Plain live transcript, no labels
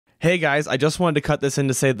Hey guys, I just wanted to cut this in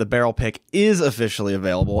to say that the barrel pick is officially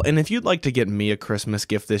available, and if you'd like to get me a Christmas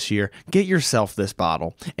gift this year, get yourself this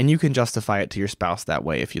bottle, and you can justify it to your spouse that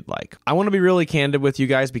way if you'd like. I want to be really candid with you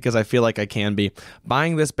guys because I feel like I can be.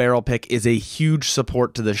 Buying this barrel pick is a huge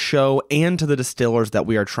support to the show and to the distillers that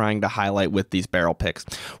we are trying to highlight with these barrel picks.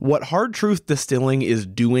 What Hard Truth Distilling is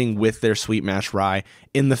doing with their sweet mash rye,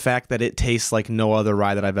 in the fact that it tastes like no other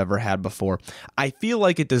rye that I've ever had before, I feel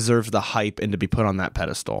like it deserves the hype and to be put on that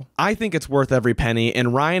pedestal. I think it's worth every penny,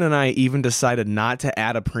 and Ryan and I even decided not to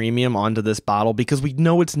add a premium onto this bottle because we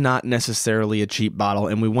know it's not necessarily a cheap bottle,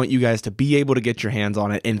 and we want you guys to be able to get your hands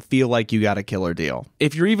on it and feel like you got a killer deal.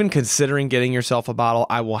 If you're even considering getting yourself a bottle,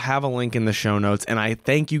 I will have a link in the show notes, and I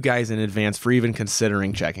thank you guys in advance for even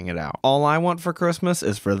considering checking it out. All I want for Christmas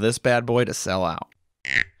is for this bad boy to sell out.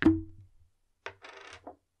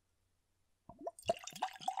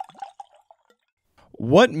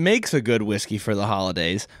 What makes a good whiskey for the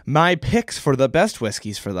holidays, my picks for the best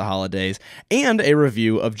whiskeys for the holidays, and a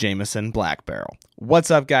review of Jameson Black Barrel. What's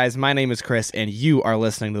up, guys? My name is Chris, and you are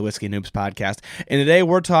listening to the Whiskey Noobs Podcast, and today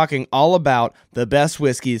we're talking all about the best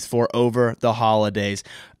whiskeys for over the holidays.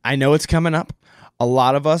 I know it's coming up. A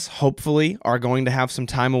lot of us, hopefully, are going to have some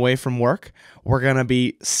time away from work. We're going to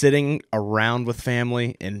be sitting around with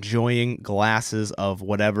family, enjoying glasses of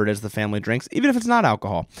whatever it is the family drinks, even if it's not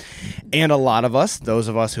alcohol. And a lot of us, those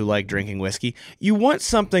of us who like drinking whiskey, you want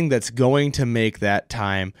something that's going to make that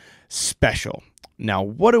time special. Now,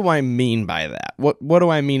 what do I mean by that? What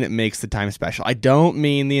do I mean it makes the time special? I don't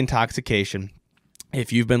mean the intoxication.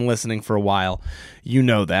 If you've been listening for a while, you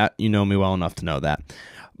know that. You know me well enough to know that.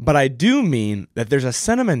 But I do mean that there's a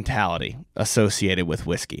sentimentality associated with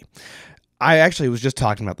whiskey. I actually was just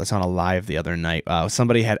talking about this on a live the other night.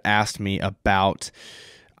 Somebody had asked me about,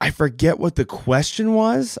 I forget what the question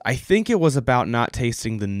was. I think it was about not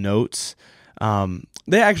tasting the notes.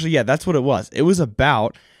 That's what it was. It was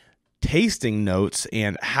about tasting notes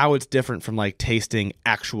and how it's different from like tasting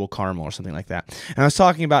actual caramel or something like that. And I was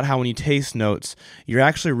talking about how when you taste notes, you're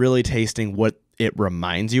actually really tasting what it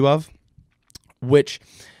reminds you of, which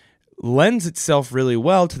lends itself really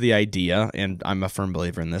well to the idea, and I'm a firm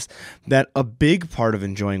believer in this, that a big part of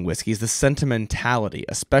enjoying whiskey is the sentimentality,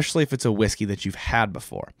 especially if it's a whiskey that you've had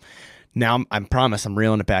before. Now, I promise I'm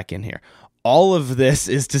reeling it back in here. All of this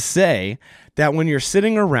is to say that when you're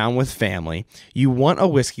sitting around with family, you want a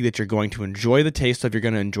whiskey that you're going to enjoy the taste of, you're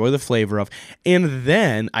going to enjoy the flavor of, and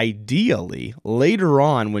then ideally, later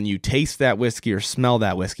on when you taste that whiskey or smell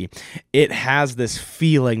that whiskey, it has this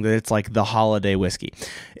feeling that it's like the holiday whiskey.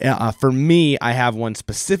 For me, I have one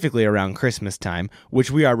specifically around Christmas time,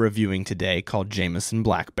 which we are reviewing today, called Jameson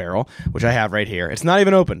Black Barrel, which I have right here. It's not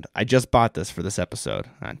even opened. I just bought this for this episode.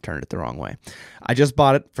 I turned it the wrong way. I just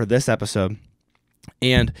bought it for this episode.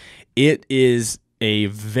 And it is a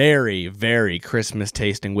very, very Christmas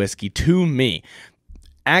tasting whiskey to me.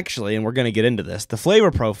 Actually, and we're going to get into this, the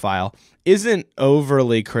flavor profile isn't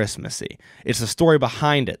overly Christmassy. It's the story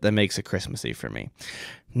behind it that makes it Christmassy for me.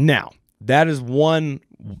 Now, that is one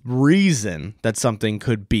reason that something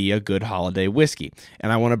could be a good holiday whiskey.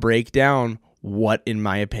 And I want to break down what, in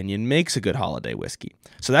my opinion, makes a good holiday whiskey.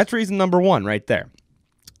 So that's reason number one right there.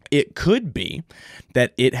 It could be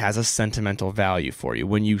that it has a sentimental value for you.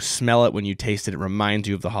 When you smell it, when you taste it, it reminds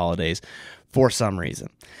you of the holidays for some reason.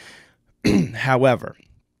 However,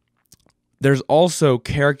 there's also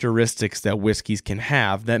characteristics that whiskeys can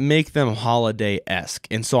have that make them holiday-esque.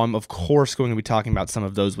 And so I'm, of course, going to be talking about some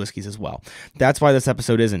of those whiskeys as well. That's why this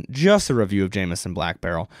episode isn't just a review of Jameson Black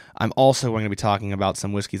Barrel. I'm also going to be talking about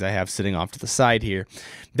some whiskeys I have sitting off to the side here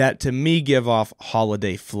that, to me, give off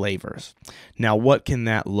holiday flavors. Now, what can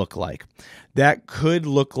that look like? That could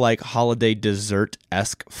look like holiday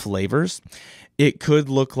dessert-esque flavors. It could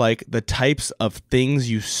look like the types of things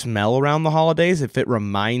you smell around the holidays. If it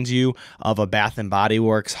reminds you of a Bath & Body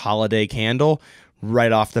Works holiday candle,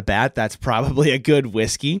 right off the bat, that's probably a good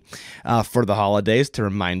whiskey for the holidays, to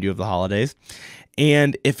remind you of the holidays.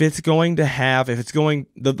 And the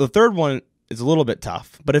third one is a little bit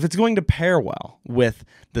tough, but if it's going to pair well with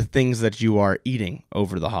the things that you are eating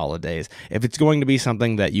over the holidays, if it's going to be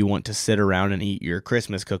something that you want to sit around and eat your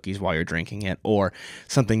Christmas cookies while you're drinking it, or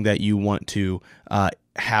something that you want to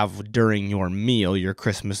have during your meal, your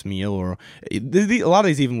Christmas meal, or a lot of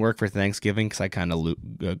these even work for Thanksgiving because I kind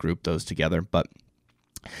of group those together, but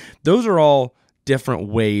those are all different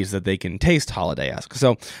ways that they can taste holiday-esque.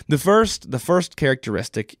 So the first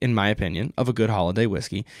characteristic, in my opinion, of a good holiday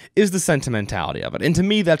whiskey is the sentimentality of it. And to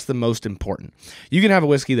me, that's the most important. You can have a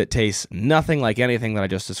whiskey that tastes nothing like anything that I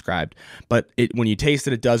just described, but when you taste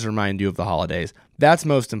it, it does remind you of the holidays. That's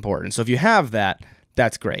most important. So if you have that,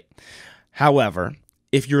 that's great. However,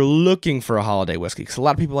 if you're looking for a holiday whiskey, because a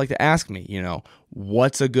lot of people like to ask me,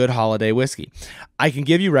 what's a good holiday whiskey? I can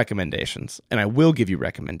give you recommendations, and I will give you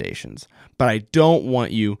recommendations, but I don't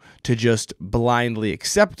want you to just blindly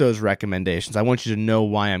accept those recommendations. I want you to know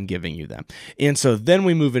why I'm giving you them. And so then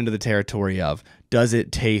we move into the territory of, does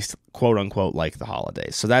it taste, quote unquote, like the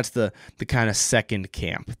holidays? So that's the kind of second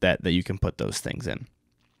camp that you can put those things in.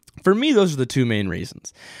 For me, those are the two main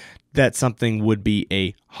reasons that something would be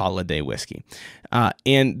a holiday whiskey.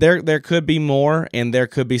 And there could be more, and there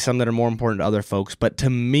could be some that are more important to other folks. But to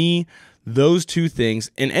me, those two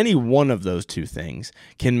things, and any one of those two things,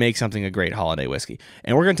 can make something a great holiday whiskey.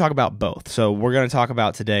 And we're going to talk about both. So we're going to talk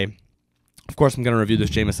about today, of course, I'm going to review this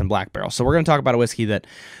Jameson Black Barrel. So we're going to talk about a whiskey that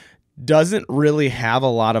doesn't really have a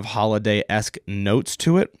lot of holiday-esque notes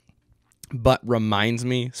to it, but reminds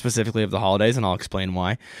me specifically of the holidays, and I'll explain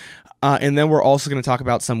why. And then we're also going to talk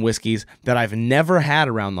about some whiskeys that I've never had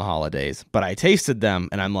around the holidays, but I tasted them,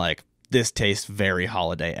 and I'm like, this tastes very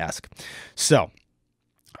holiday-esque. So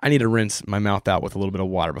I need to rinse my mouth out with a little bit of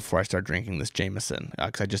water before I start drinking this Jameson,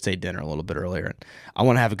 because I just ate dinner a little bit earlier, and I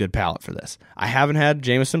want to have a good palate for this. I haven't had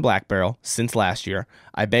Jameson Black Barrel since last year.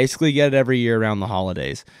 I basically get it every year around the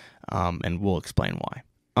holidays, and we'll explain why.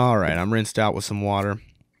 All right, I'm rinsed out with some water.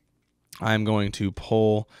 I'm going to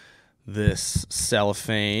pull this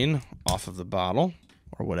cellophane off of the bottle,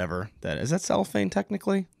 or whatever that is. Is that cellophane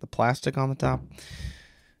technically? The plastic on the top?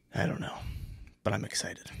 I don't know, but I'm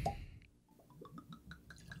excited.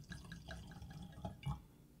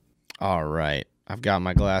 All right, I've got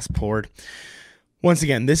my glass poured. Once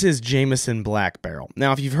again, this is Jameson Black Barrel.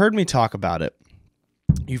 Now, if you've heard me talk about it,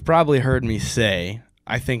 you've probably heard me say,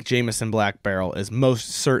 I think Jameson Black Barrel is most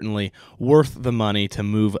certainly worth the money to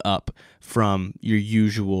move up from your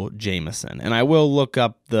usual Jameson. And I will look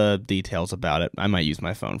up the details about it. I might use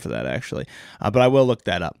my phone for that, actually. But I will look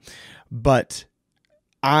that up. But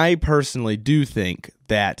I personally do think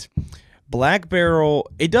that Black Barrel,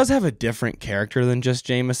 it does have a different character than just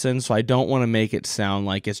Jameson, so I don't want to make it sound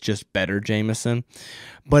like it's just better Jameson.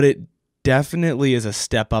 But it definitely is a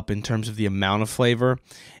step up in terms of the amount of flavor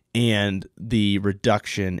and the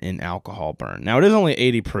reduction in alcohol burn. Now, it is only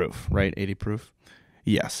 80 proof, right? 80 proof?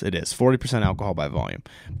 Yes, it is. 40% alcohol by volume.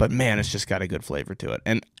 But, man, it's just got a good flavor to it.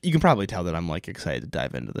 And you can probably tell that I'm, excited to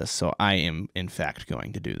dive into this, so I am, in fact,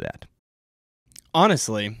 going to do that.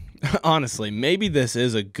 Honestly, maybe this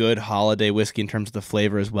is a good holiday whiskey in terms of the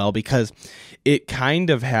flavor as well, because it kind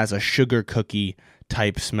of has a sugar cookie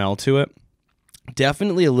type smell to it.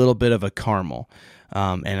 Definitely a little bit of a caramel.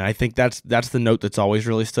 And I think that's the note that's always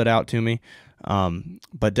really stood out to me.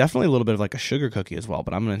 But definitely a little bit of like a sugar cookie as well.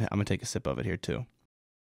 But I'm gonna take a sip of it here too.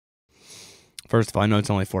 First of all, I know it's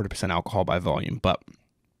only 40% alcohol by volume, but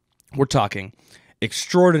we're talking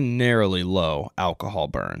extraordinarily low alcohol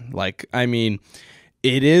burn.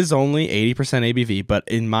 It is only 80% ABV, but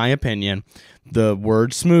in my opinion, the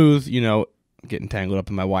word smooth, getting tangled up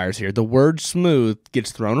in my wires here, the word smooth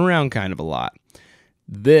gets thrown around kind of a lot.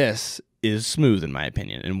 This is smooth in my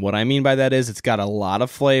opinion. And what I mean by that is it's got a lot of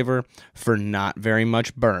flavor for not very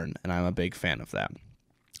much burn, and I'm a big fan of that.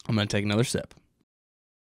 I'm going to take another sip.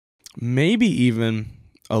 Maybe even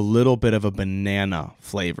a little bit of a banana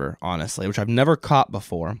flavor, honestly, which I've never caught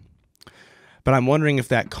before. But I'm wondering if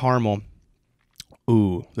that caramel,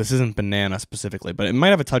 this isn't banana specifically, but it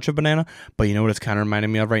might have a touch of banana. But you know what it's kind of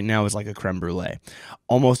reminding me of right now is like a creme brulee.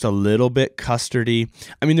 Almost a little bit custardy.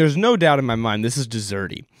 I mean, there's no doubt in my mind this is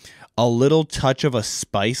desserty. A little touch of a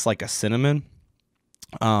spice like a cinnamon.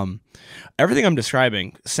 Everything I'm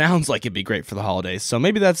describing sounds like it'd be great for the holidays. So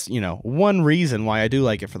maybe that's, one reason why I do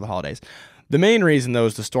like it for the holidays. The main reason, though,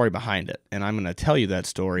 is the story behind it, and I'm going to tell you that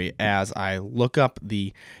story as I look up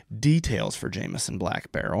the details for Jameson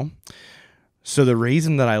Black Barrel. So the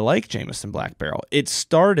reason that I like Jameson Black Barrel, it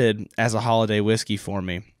started as a holiday whiskey for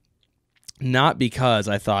me, not because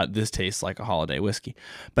I thought this tastes like a holiday whiskey,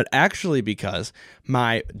 but actually because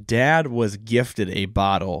my dad was gifted a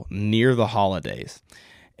bottle near the holidays,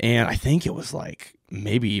 and I think it was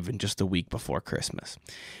maybe even just a week before Christmas,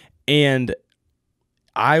 and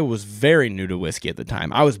I was very new to whiskey at the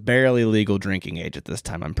time. I was barely legal drinking age at this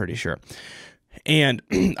time, I'm pretty sure. And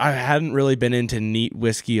I hadn't really been into neat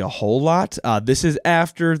whiskey a whole lot. This is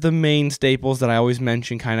after the main staples that I always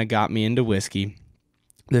mention kind of got me into whiskey.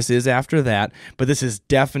 This is after that, but this is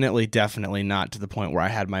definitely not to the point where I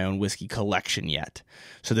had my own whiskey collection yet.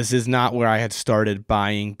 So this is not where I had started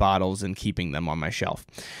buying bottles and keeping them on my shelf.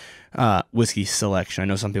 Whiskey selection. I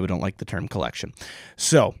know some people don't like the term collection.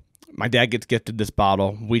 So my dad gets gifted this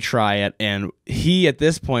bottle. We try it, and he at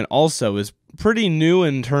this point also is pretty new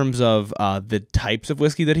in terms of the types of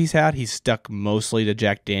whiskey that he's had. He's stuck mostly to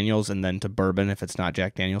Jack Daniels and then to bourbon if it's not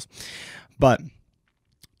Jack Daniels. But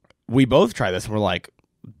we both try this and we're like,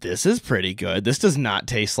 this is pretty good. This does not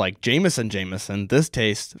taste like Jameson. This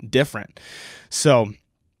tastes different. So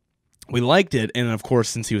we liked it, and of course,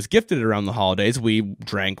 since he was gifted it around the holidays, we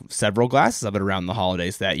drank several glasses of it around the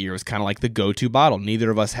holidays that year. It was kind of like the go-to bottle.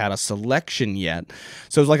 Neither of us had a selection yet,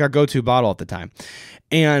 so it was like our go-to bottle at the time.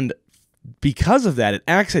 And because of that, it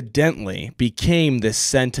accidentally became this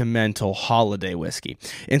sentimental holiday whiskey.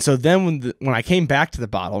 And so then when I came back to the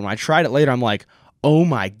bottle, and I tried it later, I'm like, oh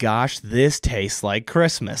my gosh, this tastes like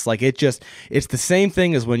Christmas. Like it's the same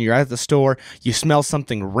thing as when you're at the store, you smell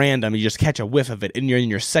something random, you just catch a whiff of it, and you're in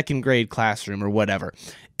your second grade classroom or whatever.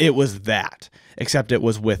 It was that, except it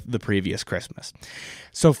was with the previous Christmas.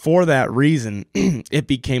 So for that reason, it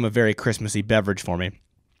became a very Christmassy beverage for me.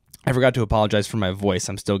 I forgot to apologize for my voice.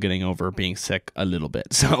 I'm still getting over being sick a little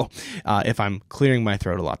bit. So if I'm clearing my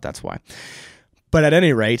throat a lot, that's why. But at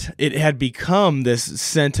any rate, it had become this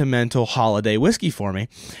sentimental holiday whiskey for me.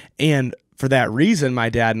 And for that reason, my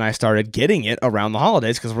dad and I started getting it around the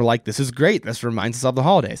holidays because we're like, this is great. This reminds us of the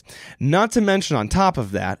holidays. Not to mention on top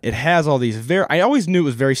of that, it has all these I always knew it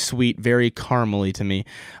was very sweet, very caramely to me.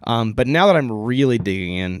 But now that I'm really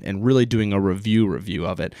digging in and really doing a review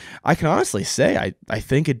of it, I can honestly say I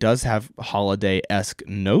think it does have holiday-esque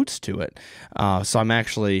notes to it. So I'm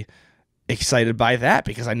actually excited by that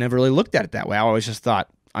because I never really looked at it that way. I always just thought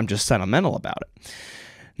I'm just sentimental about it.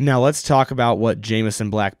 Now let's talk about what Jameson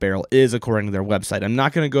Black Barrel is according to their website. I'm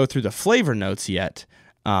not going to go through the flavor notes yet,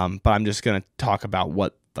 but I'm just going to talk about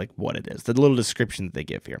what it is, the little description that they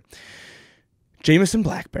give here. Jameson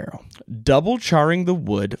Black Barrel. Double charring the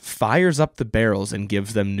wood fires up the barrels and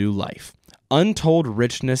gives them new life. Untold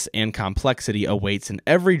richness and complexity awaits in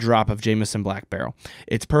every drop of Jameson Black Barrel.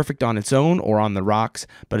 It's perfect on its own or on the rocks,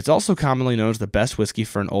 but it's also commonly known as the best whiskey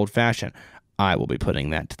for an old-fashioned. I will be putting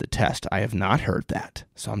that to the test. I have not heard that,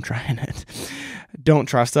 so I'm trying it. Don't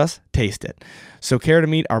trust us? Taste it. So care to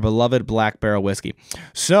meet our beloved Black Barrel whiskey.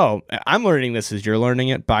 So I'm learning this as you're learning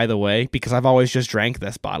it, by the way, because I've always just drank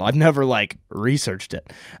this bottle. I've never, researched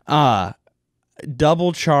it.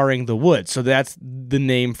 Double charring the wood. So that's the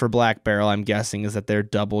name for Black Barrel, I'm guessing, is that they're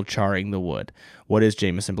double charring the wood. What is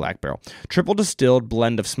Jameson Black Barrel? Triple distilled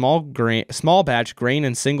blend of small batch grain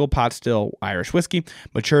and single pot still Irish whiskey,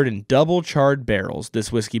 matured in double charred barrels.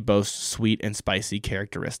 This whiskey boasts sweet and spicy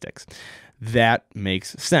characteristics. That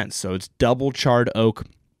makes sense. So it's double charred oak.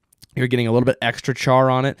 You're getting a little bit extra char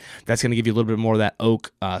on it. That's going to give you a little bit more of that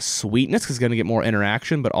oak sweetness because it's going to get more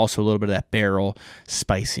interaction, but also a little bit of that barrel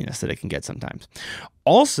spiciness that it can get sometimes.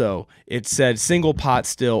 Also, it said single pot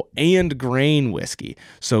still and grain whiskey.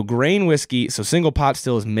 So single pot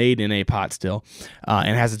still is made in a pot still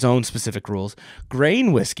and has its own specific rules.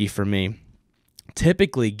 Grain whiskey for me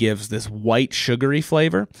typically gives this white sugary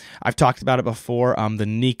flavor. I've talked about it before. The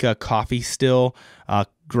Nika coffee still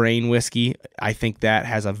grain whiskey, I think that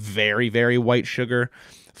has a very, very white sugar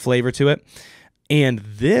flavor to it. And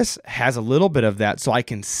this has a little bit of that, so I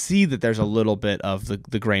can see that there's a little bit of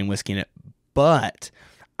the grain whiskey in it. But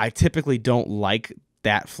I typically don't like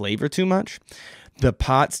that flavor too much. The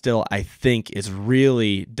pot still, I think, is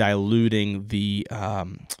really diluting the...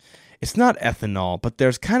 it's not ethanol, but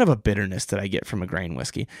there's kind of a bitterness that I get from a grain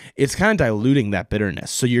whiskey. It's kind of diluting that bitterness.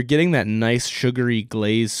 So you're getting that nice sugary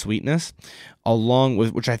glazed sweetness along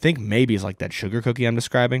with, which I think maybe is like that sugar cookie I'm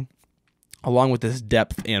describing, along with this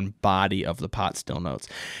depth and body of the pot still notes.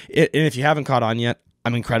 And if you haven't caught on yet,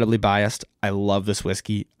 I'm incredibly biased. I love this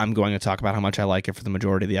whiskey. I'm going to talk about how much I like it for the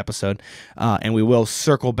majority of the episode. And we will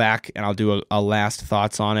circle back and I'll do a last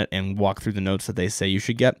thoughts on it and walk through the notes that they say you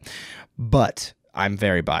should get. But I'm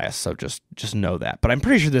very biased, so just know that. But I'm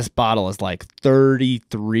pretty sure this bottle is like $33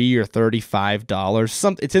 or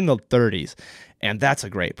 $35. It's in the 30s, and that's a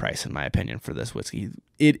great price in my opinion for this whiskey.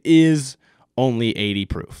 It is only 80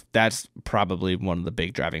 proof. That's probably one of the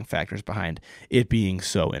big driving factors behind it being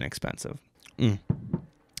so inexpensive.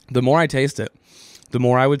 The more I taste it, the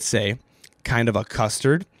more I would say kind of a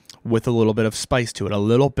custard with a little bit of spice to it. A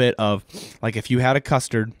little bit of, like if you had a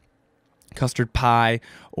custard pie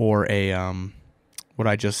or a... What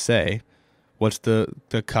I just say? What's the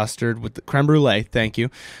custard with the creme brulee? Thank you.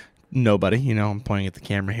 Nobody, I'm pointing at the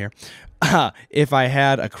camera here. If I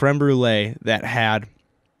had a creme brulee that had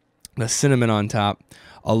the cinnamon on top,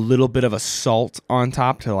 a little bit of a salt on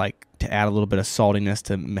top to to add a little bit of saltiness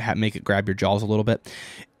to make it grab your jaws a little bit.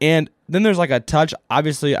 And then there's like a touch,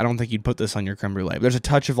 obviously I don't think you'd put this on your creme brulee, but there's a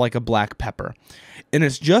touch of like a black pepper. And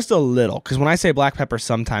it's just a little, because when I say black pepper,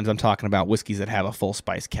 sometimes I'm talking about whiskeys that have a full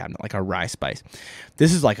spice cabinet, like a rye spice.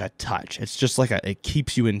 This is like a touch. It's just like it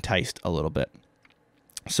keeps you enticed a little bit.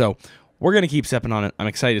 So we're going to keep sipping on it. I'm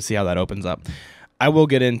excited to see how that opens up. I will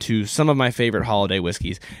get into some of my favorite holiday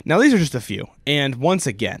whiskeys. Now, these are just a few. And once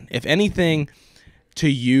again, if anything to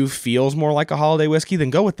you feels more like a holiday whiskey,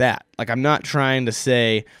 then go with that. Like, I'm not trying to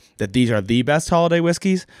say that these are the best holiday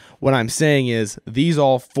whiskeys. What I'm saying is these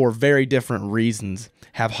all, for very different reasons,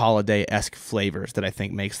 have holiday-esque flavors that I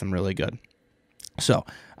think makes them really good. So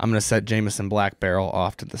I'm going to set Jameson Black Barrel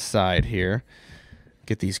off to the side here.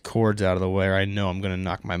 Get these cords out of the way, or I know I'm going to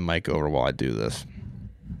knock my mic over while I do this.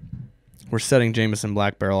 We're setting Jameson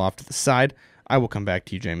Black Barrel off to the side. I will come back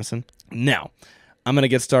to you, Jameson. Now, I'm going to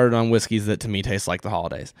get started on whiskeys that to me taste like the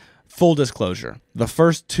holidays. Full disclosure, the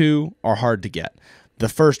first two are hard to get. The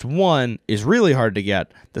first one is really hard to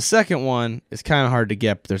get. The second one is kind of hard to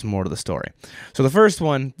get, but there's more to the story. So the first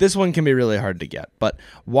one, this one can be really hard to get, but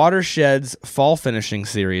Watershed's Fall Finishing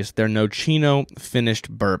Series, their Nocino Finished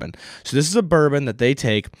Bourbon. So this is a bourbon that they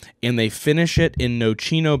take and they finish it in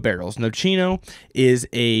Nocino barrels. Nocino is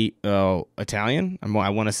a Italian, I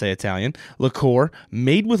want to say Italian, liqueur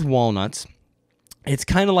made with walnuts. It's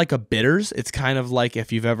kind of like a bitters. It's kind of like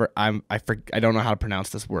if you've ever, I don't know how to pronounce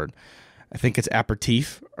this word. I think it's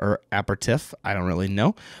aperitif or aperitif. I don't really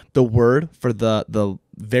know. The word for the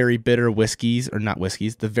very bitter whiskeys, or not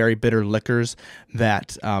whiskeys, the very bitter liquors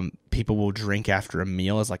that people will drink after a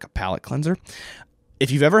meal is like a palate cleanser. If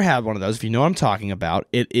you've ever had one of those, if you know what I'm talking about,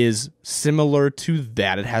 it is similar to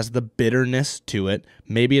that. It has the bitterness to it.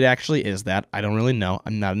 Maybe it actually is that. I don't really know.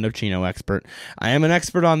 I'm not a Nocino expert. I am an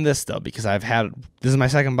expert on this, though, because this is my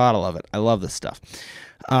second bottle of it. I love this stuff.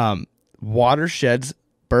 Watershed's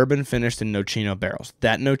bourbon finished in Nocino barrels.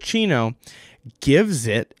 That Nocino gives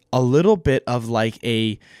it a little bit of like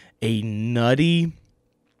a nutty,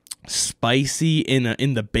 spicy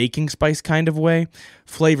in the baking spice kind of way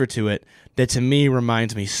flavor to it that to me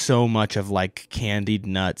reminds me so much of like candied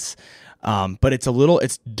nuts. But it's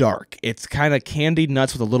dark. It's kind of candied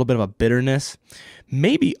nuts with a little bit of a bitterness,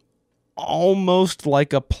 maybe almost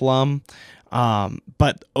like a plum.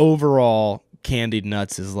 But overall, candied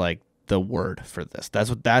nuts is like the word for this.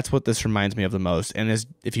 That's what this reminds me of the most. And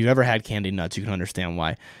if you've ever had candied nuts, you can understand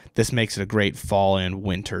why this makes it a great fall and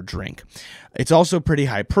winter drink. It's also pretty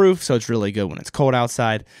high proof, so it's really good when it's cold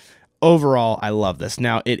outside. Overall, I love this.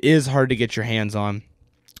 Now, it is hard to get your hands on,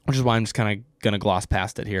 which is why I'm just kind of going to gloss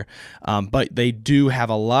past it here. But they do have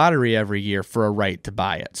a lottery every year for a right to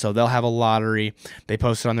buy it. So they'll have a lottery. They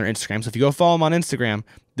post it on their Instagram. So if you go follow them on Instagram,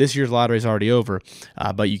 this year's lottery is already over,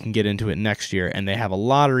 but you can get into it next year. And they have a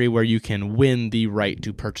lottery where you can win the right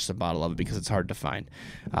to purchase a bottle of it because it's hard to find,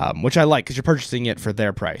 which I like because you're purchasing it for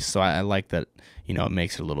their price. So I like that, it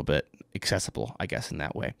makes it a little bit accessible, I guess, in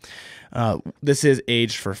that way. This is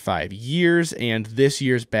aged for 5 years, and this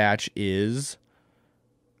year's batch is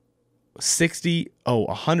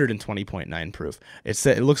 120.9 proof.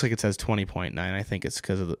 It looks like it says 20.9. I think it's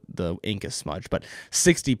because of the ink is smudged, but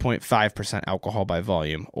 60.5% alcohol by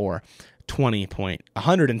volume, or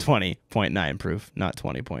 120.9 proof, not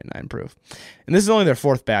 20.9 proof. And this is only their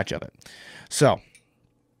 4th batch of it. So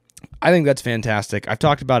I think that's fantastic. I've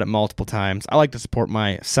talked about it multiple times. I like to support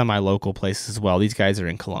my semi-local places as well. These guys are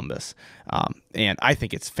in Columbus, and I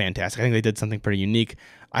think it's fantastic. I think they did something pretty unique.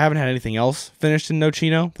 I haven't had anything else finished in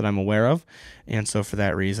Nocino that I'm aware of, and so for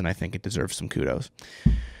that reason, I think it deserves some kudos.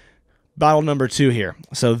 Bottle number 2 here.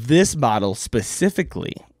 So this bottle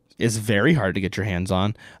specifically is very hard to get your hands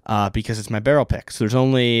on because it's my barrel pick. So there's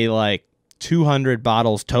only like 200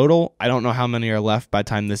 bottles total. I don't know how many are left by the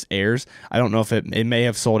time this airs. I don't know if it may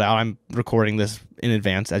have sold out. I'm recording this in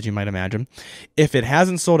advance, as you might imagine. If it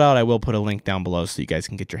hasn't sold out, I will put a link down below so you guys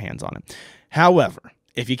can get your hands on it. However,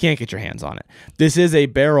 if you can't get your hands on it, this is a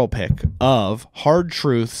barrel pick of Hard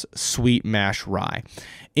Truth's Sweet Mash Rye.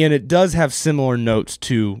 And it does have similar notes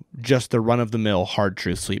to just the run-of-the-mill Hard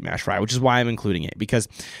Truth Sweet Mash Rye, which is why I'm including it, because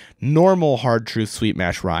normal Hard Truth Sweet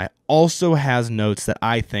Mash Rye also has notes that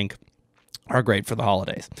I think are great for the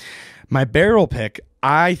holidays. My barrel pick,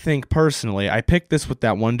 I think personally, I picked this with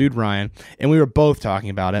that one dude, Ryan, and we were both talking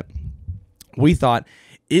about it. We thought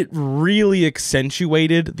it really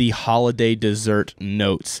accentuated the holiday dessert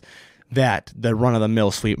notes that the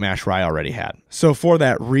run-of-the-mill sweet mash rye already had. So for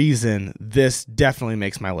that reason, this definitely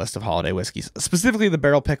makes my list of holiday whiskeys, specifically the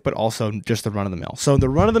barrel pick, but also just the run-of-the-mill. So the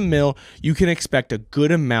run-of-the-mill, you can expect a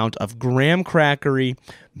good amount of graham crackery,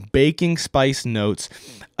 baking spice notes,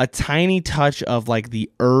 a tiny touch of like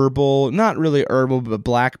the herbal, not really herbal, but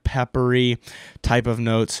black peppery type of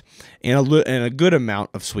notes, and a good amount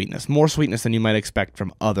of sweetness, more sweetness than you might expect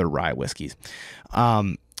from other rye whiskeys.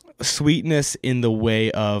 Sweetness in the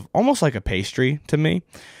way of almost like a pastry to me.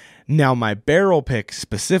 Now, my barrel pick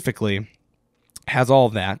specifically has all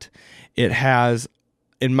that. It has,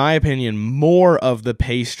 in my opinion, more of the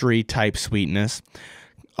pastry type sweetness,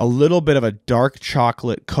 a little bit of a dark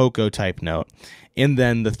chocolate cocoa type note, and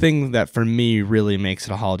then the thing that for me really makes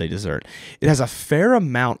it a holiday dessert, it has a fair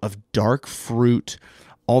amount of dark fruit,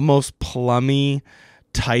 almost plummy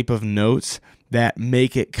type of notes that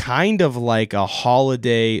make it kind of like a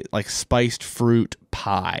holiday, like spiced fruit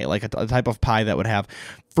pie, like a type of pie that would have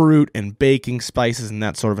fruit and baking spices and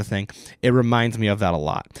that sort of a thing. It reminds me of that a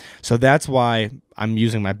lot. So that's why I'm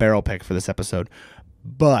using my barrel pick for this episode.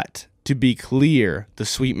 But to be clear, the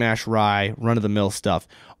sweet mash rye, run-of-the-mill stuff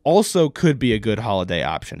also could be a good holiday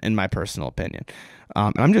option, in my personal opinion.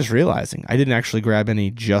 And I'm just realizing I didn't actually grab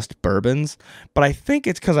any just bourbons, but I think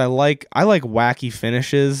it's because I like wacky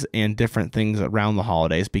finishes and different things around the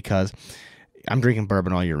holidays because I'm drinking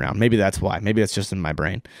bourbon all year round. Maybe that's why. Maybe that's just in my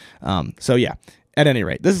brain. So yeah, at any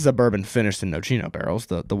rate, this is a bourbon finished in Nocino barrels,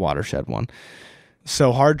 the Watershed one.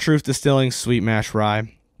 So Hard Truth Distilling Sweet Mash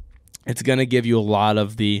Rye. It's going to give you a lot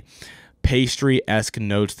of the pastry-esque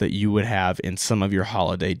notes that you would have in some of your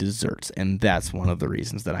holiday desserts, and that's one of the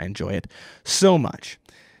reasons that I enjoy it so much.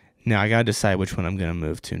 Now, I got to decide which one I'm going to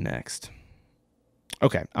move to next.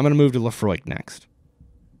 Okay, I'm going to move to Lafroig next.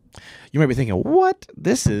 You might be thinking, what?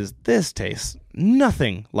 This tastes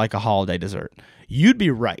nothing like a holiday dessert. You'd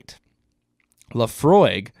be right.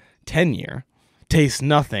 Lafroig 10-year tastes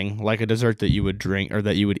nothing like a dessert that you would drink or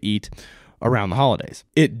that you would eat around the holidays.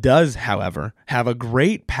 It does, however, have a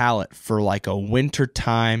great palate for like a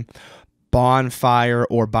wintertime bonfire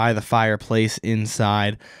or by the fireplace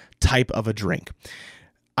inside type of a drink.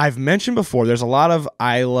 I've mentioned before, there's a lot of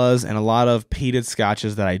Islas and a lot of peated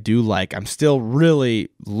scotches that I do like. I'm still really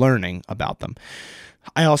learning about them.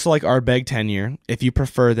 I also like Ardbeg 10-year. If you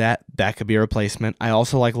prefer that, that could be a replacement. I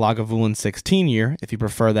also like Lagavulin 16-year. If you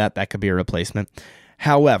prefer that, that could be a replacement.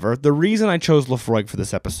 However, the reason I chose Lafroig for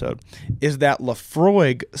this episode is that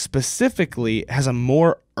Lafroig specifically has a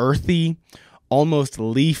more earthy, almost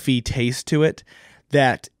leafy taste to it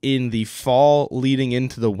that in the fall leading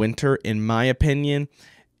into the winter, in my opinion,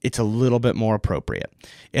 it's a little bit more appropriate.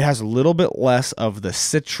 It has a little bit less of the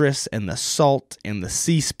citrus and the salt and the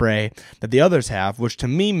sea spray that the others have, which to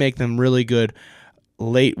me make them really good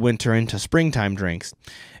late winter into springtime drinks.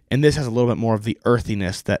 And this has a little bit more of the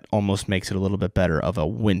earthiness that almost makes it a little bit better of a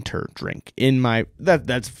winter drink.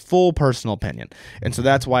 That's full personal opinion. And so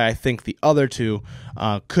that's why I think the other two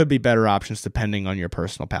could be better options depending on your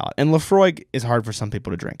personal palate. And Lafroig is hard for some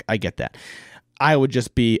people to drink. I get that. I would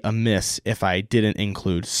just be amiss if I didn't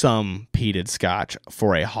include some peated scotch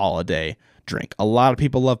for a holiday drink. A lot of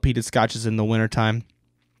people love peated scotches in the wintertime.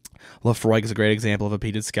 Lafroig is a great example of a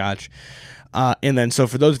peated scotch. And then, so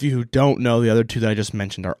for those of you who don't know, the other two that I just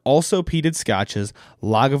mentioned are also peated scotches,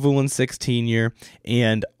 Lagavulin 16-year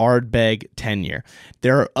and Ardbeg 10-year.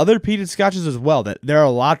 There are other peated scotches as well. There are a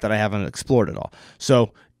lot that I haven't explored at all.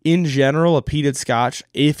 So in general, a peated scotch,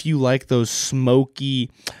 if you like those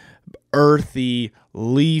smoky, earthy,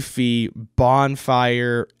 leafy,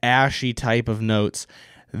 bonfire, ashy type of notes,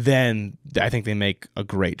 then I think they make a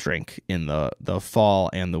great drink in the fall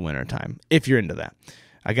and the wintertime, if you're into that.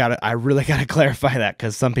 I really gotta clarify that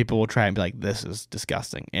because some people will try and be like, this is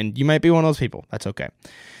disgusting. And you might be one of those people. That's okay.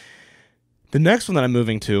 The next one that I'm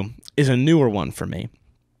moving to is a newer one for me.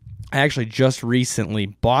 I actually just recently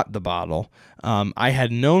bought the bottle. I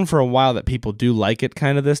had known for a while that people do like it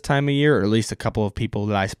kind of this time of year, or at least a couple of people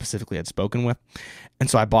that I specifically had spoken with. And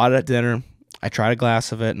so I bought it at dinner. I tried a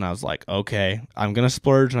glass of it, and I was like, okay, I'm going to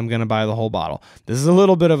splurge, and I'm going to buy the whole bottle. This is a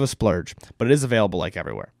little bit of a splurge, but it is available like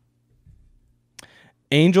everywhere.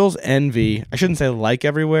 Angel's Envy, I shouldn't say like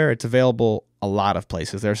everywhere. It's available a lot of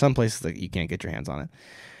places. There are some places that you can't get your hands on it.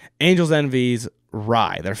 Angel's Envy's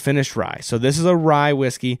rye. They're finished rye. So this is a rye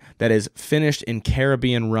whiskey that is finished in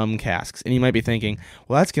Caribbean rum casks. And you might be thinking,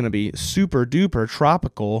 well, that's going to be super duper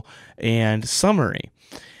tropical and summery.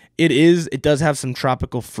 It does have some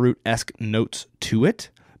tropical fruit-esque notes to it,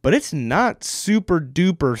 but it's not super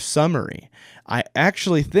duper summery. I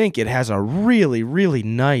actually think it has a really, really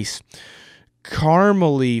nice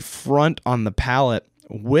caramely front on the palate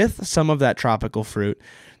with some of that tropical fruit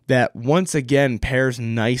that once again pairs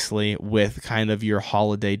nicely with kind of your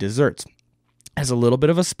holiday desserts. Has a little bit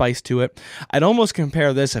of a spice to it. I'd almost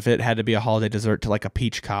compare this, if it had to be a holiday dessert, to like a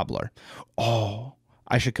peach cobbler. Oh,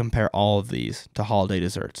 I should compare all of these to holiday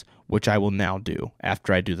desserts, which I will now do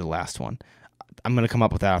after I do the last one. I'm going to come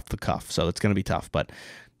up with that off the cuff, so it's going to be tough, but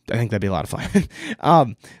I think that'd be a lot of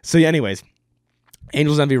fun. So yeah, anyways,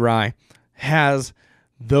 Angel's Envy Rye has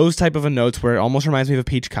those type of a notes where it almost reminds me of a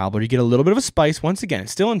peach cobbler. You get a little bit of a spice. Once again, it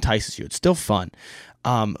still entices you. It's still fun,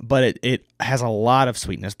 but it has a lot of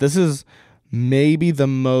sweetness. This is maybe the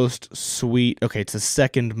most sweet. Okay, it's the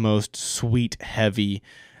second most sweet heavy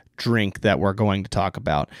drink that we're going to talk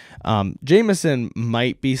about. Jameson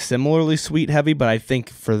might be similarly sweet heavy, but I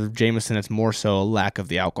think for Jameson it's more so a lack of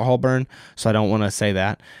the alcohol burn, so I don't want to say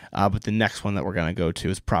that. But the next one that we're going to go to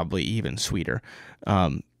is probably even sweeter.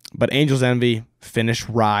 But Angel's Envy finished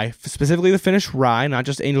rye, specifically the finished rye, not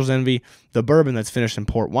just Angel's Envy, the bourbon that's finished in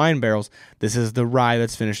port wine barrels. This is the rye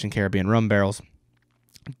that's finished in Caribbean rum barrels.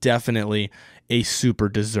 Definitely a super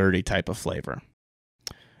desserty type of flavor.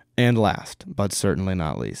 And last, but certainly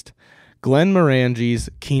not least, Glenmorangie's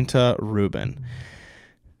Quinta Reuben.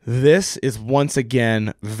 This is once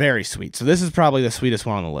again very sweet. So this is probably the sweetest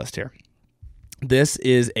one on the list here. This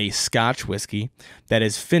is a Scotch whiskey that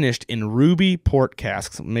is finished in ruby port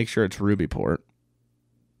casks. Make sure it's ruby port.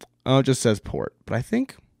 Oh, it just says port, but I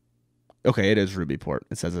think... Okay, it is ruby port.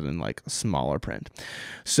 It says it in like smaller print.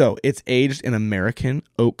 So it's aged in American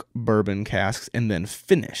oak bourbon casks and then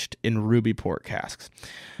finished in ruby port casks.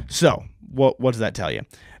 So what does that tell you?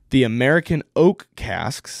 The American oak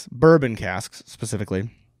casks, bourbon casks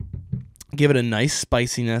specifically, give it a nice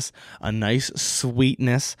spiciness, a nice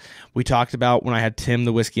sweetness. We talked about when I had Tim,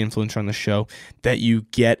 the whiskey influencer, on the show, that you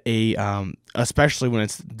get a, especially when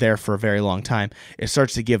it's there for a very long time, it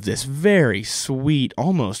starts to give this very sweet,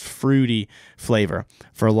 almost fruity flavor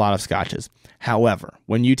for a lot of scotches. However,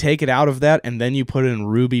 when you take it out of that and then you put it in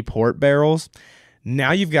ruby port barrels,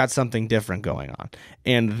 now you've got something different going on.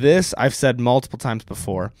 And this, I've said multiple times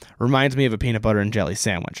before, reminds me of a peanut butter and jelly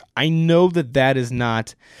sandwich. I know that that is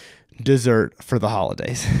not dessert for the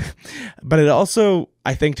holidays, but it also,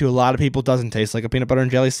 I think to a lot of people, doesn't taste like a peanut butter and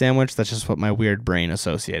jelly sandwich. That's just what my weird brain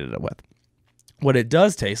associated it with. What it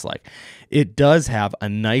does taste like, it does have a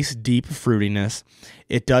nice deep fruitiness.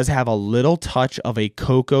 It does have a little touch of a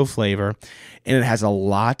cocoa flavor, and it has a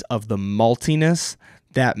lot of the maltiness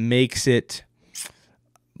that makes it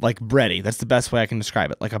like bready. That's the best way I can describe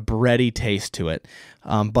it, like a bready taste to it.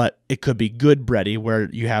 But it could be good bready, where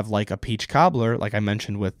you have like a peach cobbler, like I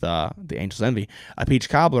mentioned with the Angel's Envy. A peach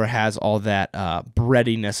cobbler has all that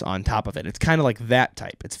breadiness on top of it. It's kind of like that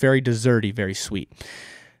type. It's very desserty, very sweet.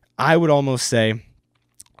 I would almost say,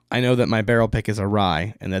 I know that my barrel pick is a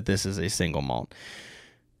rye and that this is a single malt,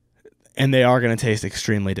 and they are going to taste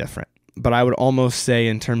extremely different. But I would almost say,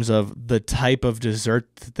 in terms of the type of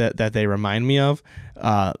dessert that they remind me of,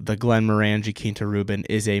 the Glenmorangie Quinta Reuben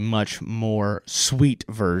is a much more sweet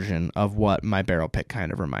version of what my barrel pick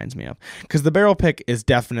kind of reminds me of. Because the barrel pick is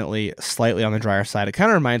definitely slightly on the drier side. It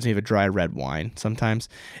kind of reminds me of a dry red wine sometimes,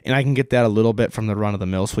 and I can get that a little bit from the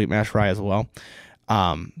run-of-the-mill sweet mash rye as well.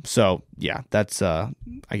 So yeah, that's I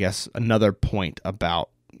guess another point about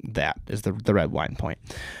that is the red wine point.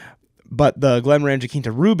 But the Glenmorangie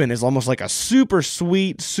Quinta Reuben is almost like a super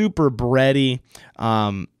sweet, super bready.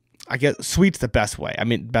 I guess sweet's the best way. I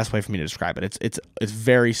mean, best way for me to describe it. It's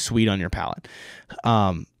very sweet on your palate.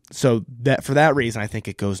 So that for that reason, I think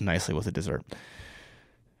it goes nicely with a dessert.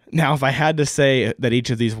 Now, if I had to say that each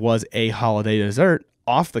of these was a holiday dessert,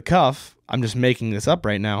 off the cuff, I'm just making this up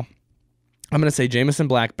right now, I'm going to say Jameson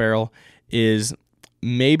Black Barrel is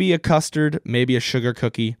maybe a custard, maybe a sugar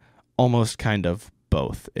cookie, almost kind of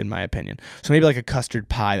both, in my opinion. So maybe like a custard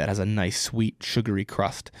pie that has a nice, sweet, sugary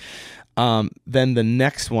crust. Then the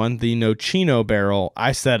next one, the Nocino Barrel,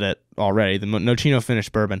 I said it already, the Nocino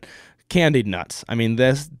finished bourbon, candied nuts. I mean,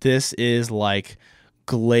 this is like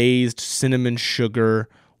glazed cinnamon sugar,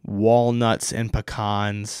 walnuts, and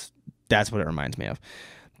pecans. That's what it reminds me of.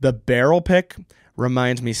 The barrel pick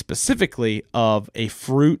reminds me specifically of a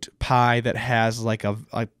fruit pie that has like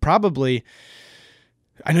probably,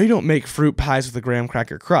 I know you don't make fruit pies with a graham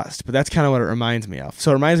cracker crust, but that's kind of what it reminds me of.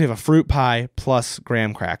 So it reminds me of a fruit pie plus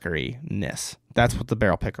graham crackery-ness. That's what the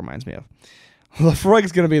barrel pick reminds me of. Lafroig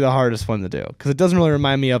is going to be the hardest one to do because it doesn't really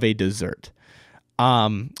remind me of a dessert.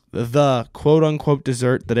 The quote-unquote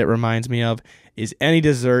dessert that it reminds me of is any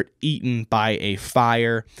dessert eaten by a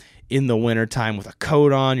fire in the wintertime with a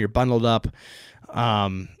coat on, you're bundled up.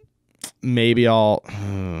 Maybe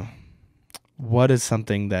what is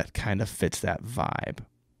something that kind of fits that vibe?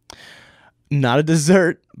 not a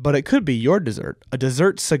dessert, but it could be your dessert, a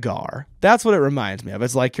dessert cigar. That's what it reminds me of.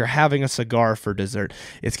 It's like you're having a cigar for dessert.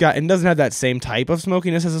 It doesn't have that same type of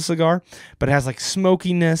smokiness as a cigar, but it has like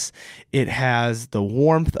smokiness. It has the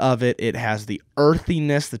warmth of it. It has the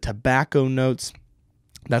earthiness, the tobacco notes.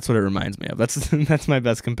 That's what it reminds me of. That's my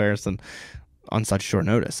best comparison on such short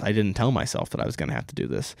notice. I didn't tell myself that I was going to have to do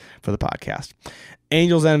this for the podcast.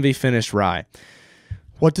 Angel's Envy finished rye.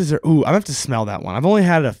 What does it? Ooh, I'm going to have to smell that one. I've only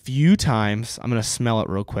had it a few times. I'm going to smell it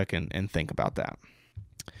real quick and think about that.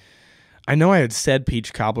 I know I had said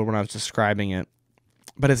peach cobbler when I was describing it,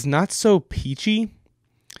 but it's not so peachy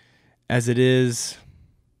as it is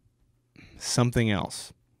something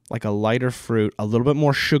else, like a lighter fruit, a little bit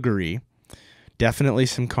more sugary, definitely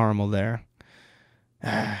some caramel there.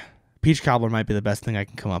 Peach cobbler might be the best thing I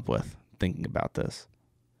can come up with thinking about this.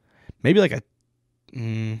 Maybe like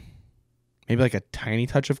a tiny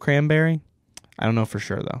touch of cranberry. I don't know for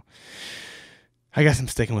sure though. I guess I'm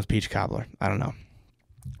sticking with peach cobbler. I don't know.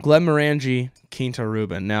 Glenmorangie Quinta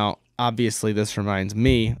Reuben. Now, obviously, this reminds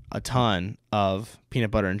me a ton of peanut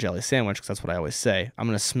butter and jelly sandwich because that's what I always say. I'm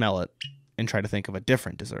going to smell it and try to think of a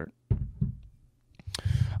different dessert.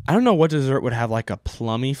 I don't know what dessert would have like a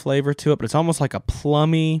plummy flavor to it, but it's almost like a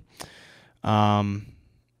plummy,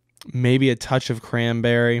 maybe a touch of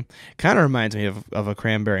cranberry. Kind of reminds me of a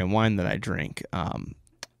cranberry wine that I drink.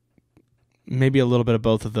 Maybe a little bit of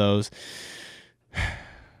both of those.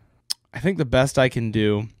 I think the best I can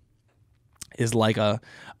do is like a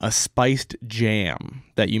spiced jam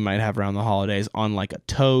that you might have around the holidays on like a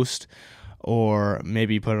toast, or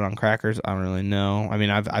maybe put it on crackers. I don't really know. I mean,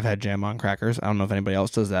 I've had jam on crackers. I don't know if anybody else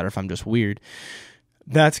does that or if I'm just weird.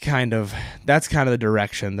 That's kind of the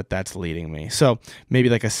direction that's leading me. So maybe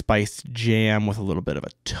like a spiced jam with a little bit of a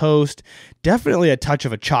toast. Definitely a touch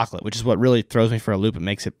of a chocolate, which is what really throws me for a loop. It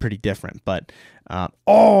makes it pretty different. But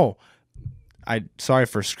sorry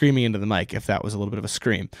for screaming into the mic if that was a little bit of a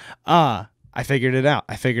scream. I figured it out.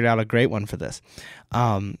 I figured out a great one for this.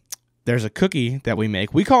 There's a cookie that we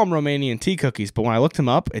make. We call them Romanian tea cookies, but when I looked them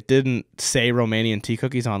up, it didn't say Romanian tea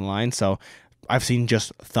cookies online, so I've seen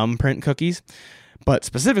just thumbprint cookies. But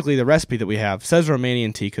specifically, the recipe that we have says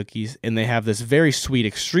Romanian tea cookies, and they have this very sweet,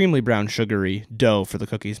 extremely brown, sugary dough for the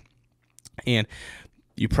cookies. And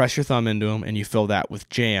you press your thumb into them, and you fill that with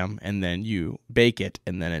jam, and then you bake it,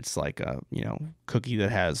 and then it's like a cookie that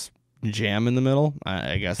has jam in the middle.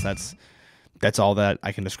 I guess that's all that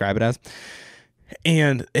I can describe it as.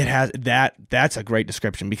 And it has that's a great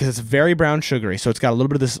description because it's very brown sugary. So it's got a little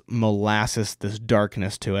bit of this molasses, this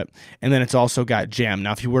darkness to it. And then it's also got jam.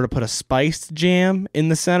 Now, if you were to put a spiced jam in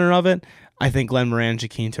the center of it, I think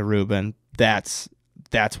Glenmorangie Quinta Reuben, that's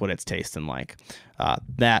what it's tasting like.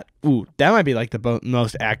 That might be like the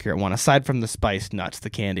most accurate one, aside from the spiced nuts, the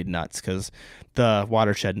candied nuts, because the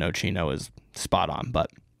Watershed No Chino is spot on.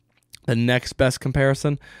 But the next best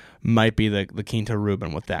comparison might be the Quinta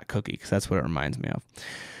Reuben with that cookie, because that's what it reminds me of.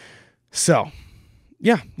 So,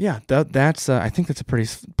 that's I think that's a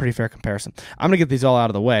pretty fair comparison. I'm gonna get these all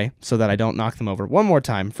out of the way so that I don't knock them over one more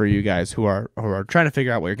time for you guys who are trying to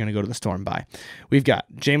figure out what you're gonna go to the store and buy. We've got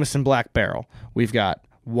Jameson Black Barrel. We've got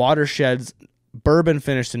Watershed's bourbon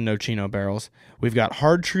finished in No Chino barrels. We've got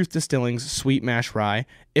Hard Truth Distilling's Sweet Mash Rye,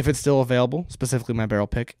 if it's still available, specifically my barrel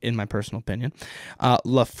pick, in my personal opinion.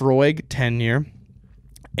 Lafroig 10-year.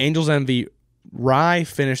 Angel's Envy Rye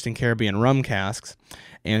finished in Caribbean rum casks,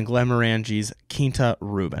 and Glenmorangie's Quinta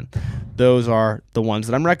Reuben. Those are the ones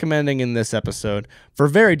that I'm recommending in this episode for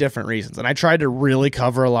very different reasons. And I tried to really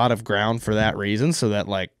cover a lot of ground for that reason so that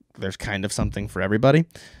there's kind of something for everybody.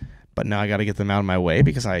 But now I got to get them out of my way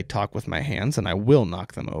because I talk with my hands and I will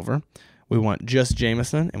knock them over. We want just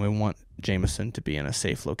Jameson, and we want Jameson to be in a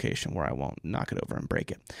safe location where I won't knock it over and break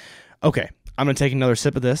it. Okay, I'm going to take another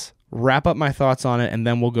sip of this, wrap up my thoughts on it, and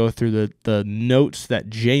then we'll go through the notes that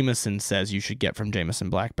Jameson says you should get from Jameson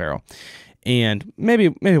Black Barrel. And maybe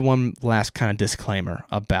one last kind of disclaimer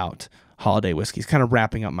about holiday whiskeys, kind of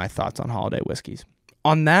wrapping up my thoughts on holiday whiskeys.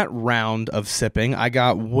 On that round of sipping, I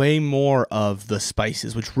got way more of the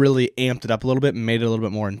spices, which really amped it up a little bit and made it a little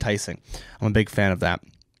bit more enticing. I'm a big fan of that.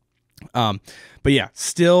 But yeah,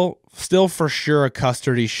 still for sure a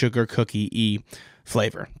custardy, sugar cookie-y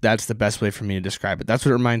flavor. That's the best way for me to describe it. That's what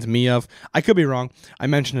it reminds me of. I could be wrong. I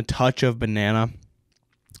mentioned a touch of banana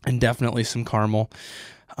and definitely some caramel.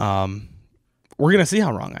 We're going to see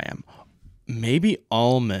how wrong I am. Maybe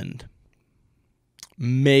almond.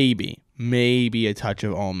 Maybe a touch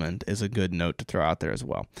of almond is a good note to throw out there as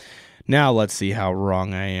well. Now let's see how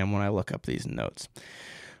wrong I am when I look up these notes.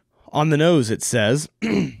 On the nose, it says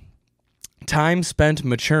Time spent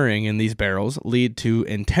maturing in these barrels lead to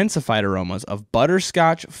intensified aromas of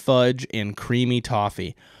butterscotch, fudge, and creamy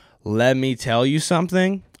toffee. Let me tell you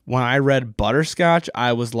something. When I read butterscotch,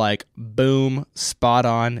 I was like, boom, spot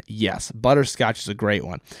on. Yes, butterscotch is a great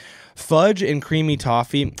one. Fudge and creamy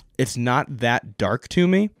toffee, it's not that dark to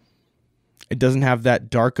me. It doesn't have that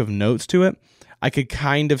dark of notes to it. I could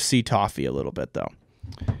kind of see toffee a little bit, though.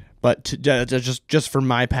 But just for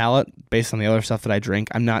my palate, based on the other stuff that I drink,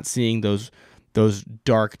 I'm not seeing those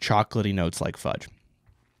dark chocolatey notes like fudge.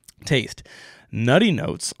 Taste. Nutty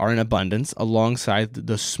notes are in abundance alongside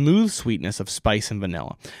the smooth sweetness of spice and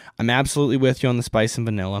vanilla. I'm absolutely with you on the spice and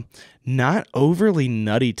vanilla. Not overly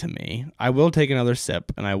nutty to me. I will take another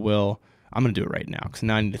sip, and I'm going to do it right now because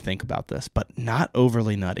now I need to think about this, but not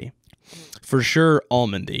overly nutty. For sure,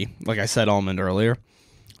 almondy. Like I said, almond earlier.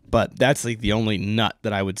 But that's like the only nut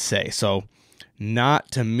that I would say. So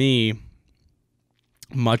not to me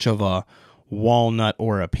much of a walnut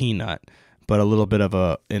or a peanut, but a little bit of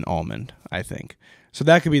an almond, I think. So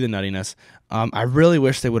that could be the nuttiness. I really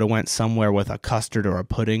wish they would have went somewhere with a custard or a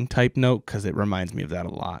pudding type note because it reminds me of that a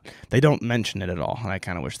lot. They don't mention it at all, and I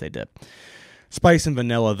kind of wish they did. Spice and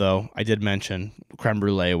vanilla, though, I did mention creme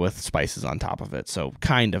brulee with spices on top of it, so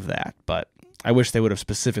kind of that. But I wish they would have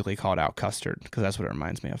specifically called out custard because that's what it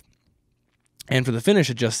reminds me of. And for the finish,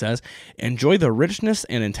 it just says, enjoy the richness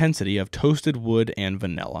and intensity of toasted wood and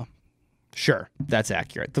vanilla. Sure, that's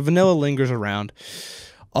accurate. The vanilla lingers around.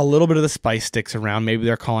 A little bit of the spice sticks around. Maybe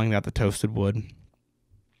they're calling that the toasted wood.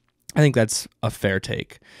 I think that's a fair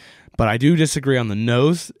take. But I do disagree on the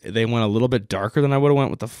nose. They went a little bit darker than I would have went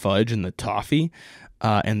with the fudge and the toffee.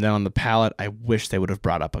 And then on the palate, I wish they would have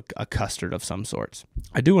brought up a custard of some sorts.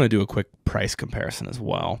 I do want to do a quick price comparison as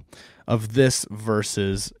well of this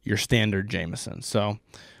versus your standard Jameson. So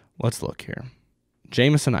let's look here.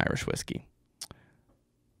 Jameson Irish whiskey.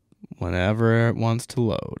 Whenever it wants to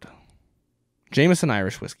load. Jameson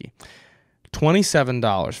Irish whiskey.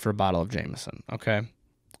 $27 for a bottle of Jameson, okay?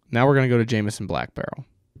 Now we're going to go to Jameson Black Barrel.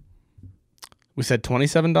 We said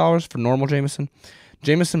 $27 for normal Jameson.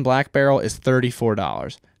 Jameson Black Barrel is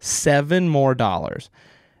 $34. $7 more.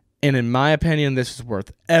 And in my opinion, this is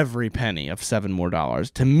worth every penny of $7 more.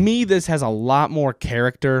 To me, this has a lot more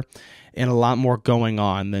character and a lot more going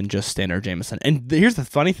on than just standard Jameson. And here's the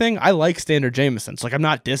funny thing. I like standard Jameson. So, I'm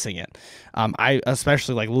not dissing it. I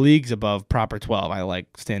especially like leagues above proper 12. I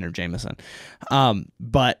like standard Jameson.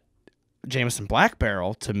 But Jameson Black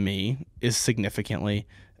Barrel, to me, is significantly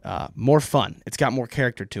more fun. It's got more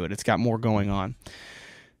character to it. It's got more going on.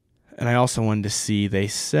 And I also wanted to see, they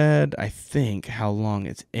said, I think, how long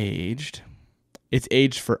it's aged. It's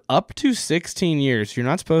aged for up to 16 years. You're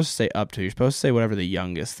not supposed to say up to. You're supposed to say whatever the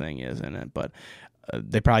youngest thing is in it. But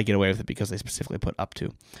they probably get away with it because they specifically put up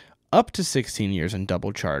to. Up to 16 years in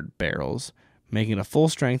double charred barrels, making it a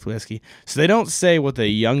full-strength whiskey. So they don't say what the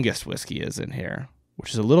youngest whiskey is in here,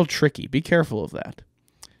 which is a little tricky. Be careful of that.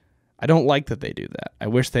 I don't like that they do that.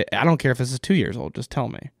 I don't care if this is 2 years old. Just tell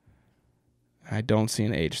me. I don't see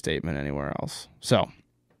an age statement anywhere else. So,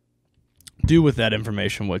 do with that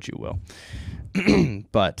information what you will.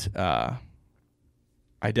 But I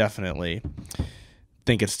definitely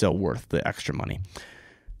think it's still worth the extra money.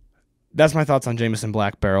 That's my thoughts on Jameson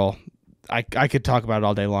Black Barrel. I could talk about it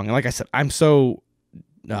all day long. And like I said, I'm so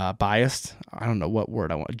biased. I don't know what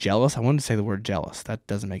word I want. Jealous? I wanted to say the word jealous. That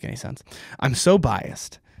doesn't make any sense. I'm so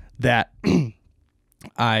biased that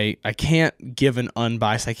I can't give an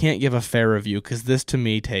unbiased, I can't give a fair review because this to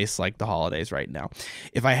me tastes like the holidays right now.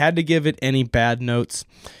 If I had to give it any bad notes,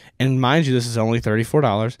 and mind you, this is only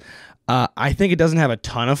 $34, I think it doesn't have a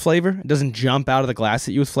ton of flavor. It doesn't jump out of the glass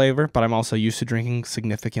at you with flavor, but I'm also used to drinking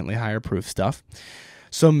significantly higher proof stuff.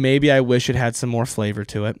 So maybe I wish it had some more flavor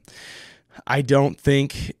to it. I don't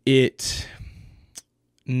think it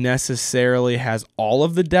necessarily has all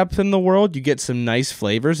of the depth in the world. You get some nice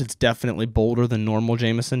flavors. It's definitely bolder than normal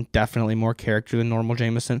Jameson, definitely more character than normal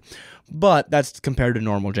Jameson, but that's compared to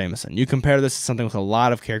normal Jameson. You compare this to something with a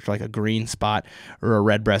lot of character like a Green Spot or a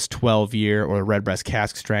Redbreast 12-year or a Redbreast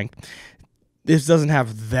cask strength. This doesn't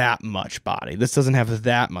have that much body. This doesn't have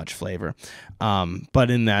that much flavor.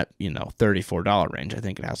 But in that, $34 range, I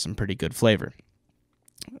think it has some pretty good flavor.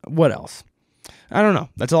 What else? I don't know.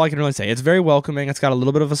 That's all I can really say. It's very welcoming. It's got a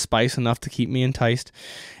little bit of a spice, enough to keep me enticed.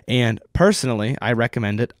 And personally, I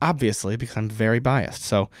recommend it, obviously, because I'm very biased.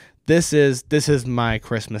 So this is my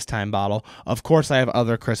Christmas time bottle. Of course, I have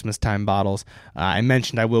other Christmas time bottles. I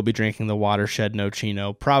mentioned I will be drinking the Watershed No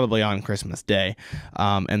Chino probably on Christmas Day.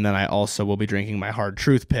 And then I also will be drinking my Hard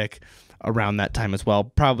Truth pick around that time as well,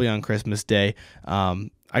 probably on Christmas Day.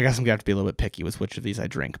 I guess I'm going to have to be a little bit picky with which of these I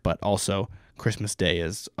drink, but also Christmas Day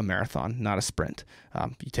is a marathon, not a sprint.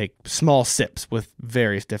 You take small sips with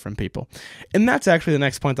various different people. And that's actually the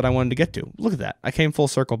next point that I wanted to get to. Look at that. I came full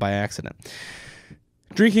circle by accident.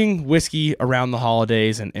 Drinking whiskey around the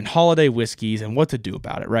holidays and holiday whiskeys and what to do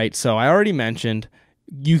about it, right? So I already mentioned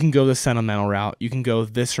you can go the sentimental route. You can go,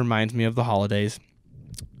 this reminds me of the holidays.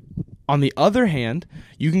 On the other hand,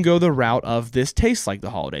 you can go the route of this tastes like the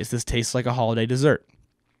holidays. This tastes like a holiday dessert.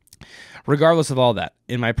 Regardless of all that,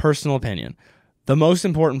 in my personal opinion, the most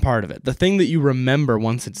important part of it, the thing that you remember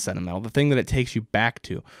once it's sentimental, the thing that it takes you back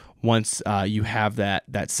to once you have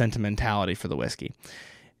that sentimentality for the whiskey,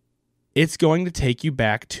 it's going to take you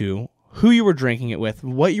back to who you were drinking it with,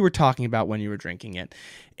 what you were talking about when you were drinking it,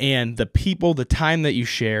 and the people, the time that you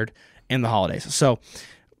shared, and the holidays. So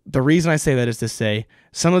the reason I say that is to say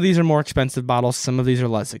some of these are more expensive bottles, some of these are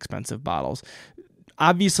less expensive bottles.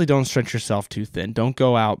 Obviously, don't stretch yourself too thin. Don't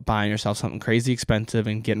go out buying yourself something crazy expensive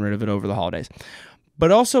and getting rid of it over the holidays.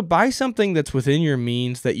 But also buy something that's within your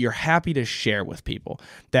means that you're happy to share with people,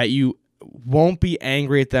 that you won't be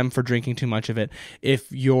angry at them for drinking too much of it.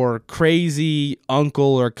 If your crazy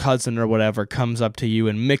uncle or cousin or whatever comes up to you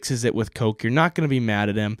and mixes it with Coke, you're not going to be mad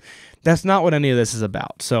at him. That's not what any of this is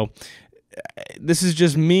about. So this is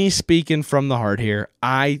just me speaking from the heart here.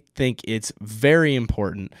 I think it's very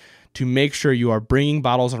important to make sure you are bringing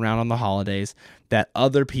bottles around on the holidays that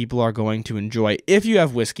other people are going to enjoy. If you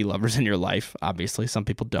have whiskey lovers in your life, obviously some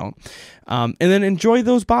people don't, and then enjoy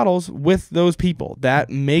those bottles with those people. That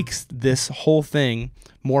makes this whole thing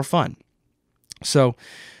more fun. So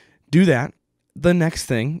do that. The next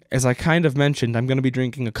thing, as I kind of mentioned, I'm going to be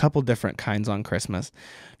drinking a couple different kinds on Christmas.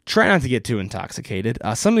 Try not to get too intoxicated.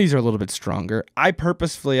 Some of these are a little bit stronger. I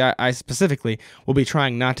specifically will be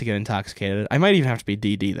trying not to get intoxicated. I might even have to be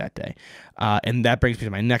DD that day. And that brings me to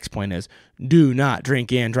my next point is do not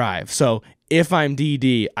drink and drive. So if I'm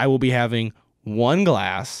DD, I will be having one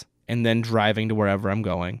glass and then driving to wherever I'm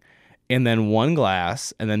going, and then one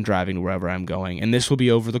glass and then driving to wherever I'm going. And this will be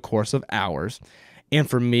over the course of hours. And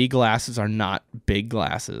for me, glasses are not big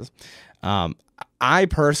glasses. I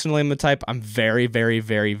personally am the type, I'm very, very,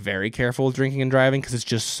 very, very careful with drinking and driving because it's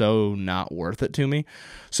just so not worth it to me.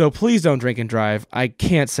 So please don't drink and drive. I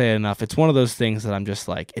can't say it enough. It's one of those things that I'm just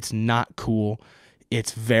like, it's not cool.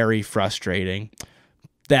 It's very frustrating.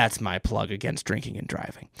 That's my plug against drinking and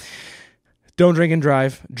driving. Don't drink and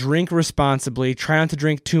drive. Drink responsibly. Try not to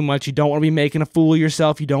drink too much. You don't want to be making a fool of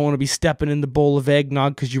yourself. You don't want to be stepping in the bowl of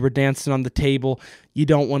eggnog because you were dancing on the table. You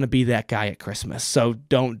don't want to be that guy at Christmas. So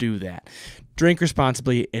don't do that. Drink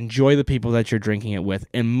responsibly. Enjoy the people that you're drinking it with.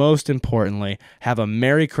 And most importantly, have a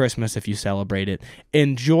Merry Christmas if you celebrate it.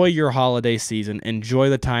 Enjoy your holiday season. Enjoy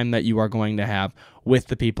the time that you are going to have with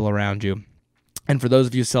the people around you. And for those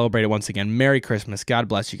of you who celebrate it, once again, Merry Christmas. God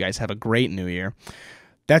bless you guys. Have a great New Year.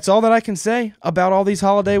 That's all that I can say about all these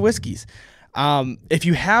holiday whiskeys. If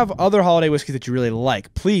you have other holiday whiskeys that you really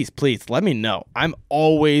like, please let me know. I'm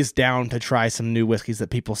always down to try some new whiskeys that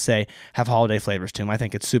people say have holiday flavors to them. I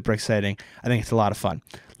think it's super exciting. I think it's a lot of fun.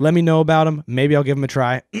 Let me know about them. Maybe I'll give them a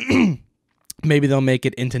try. Maybe they'll make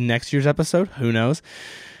it into next year's episode. Who knows?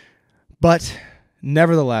 But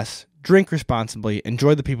nevertheless, drink responsibly.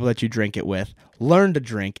 Enjoy the people that you drink it with. Learn to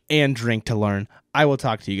drink and drink to learn. I will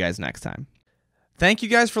talk to you guys next time. Thank you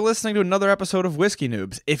guys for listening to another episode of Whiskey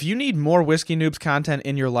Noobs. If you need more Whiskey Noobs content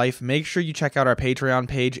in your life, make sure you check out our Patreon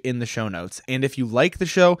page in the show notes. And if you like the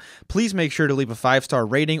show, please make sure to leave a 5-star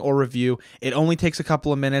rating or review. It only takes a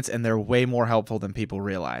couple of minutes and they're way more helpful than people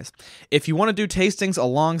realize. If you want to do tastings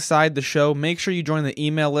alongside the show, make sure you join the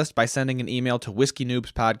email list by sending an email to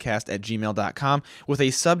whiskeynoobspodcast@gmail.com with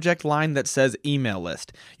a subject line that says email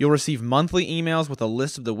list. You'll receive monthly emails with a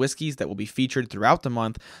list of the whiskeys that will be featured throughout the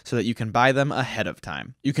month so that you can buy them ahead of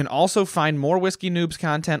time. You can also find more Whiskey Noobs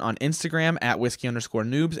content on Instagram at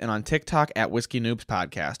 @whiskey_noobs and on TikTok at Whiskey Noobs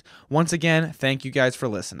Podcast. Once again, thank you guys for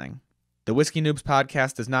listening. The Whiskey Noobs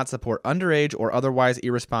Podcast does not support underage or otherwise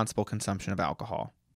irresponsible consumption of alcohol.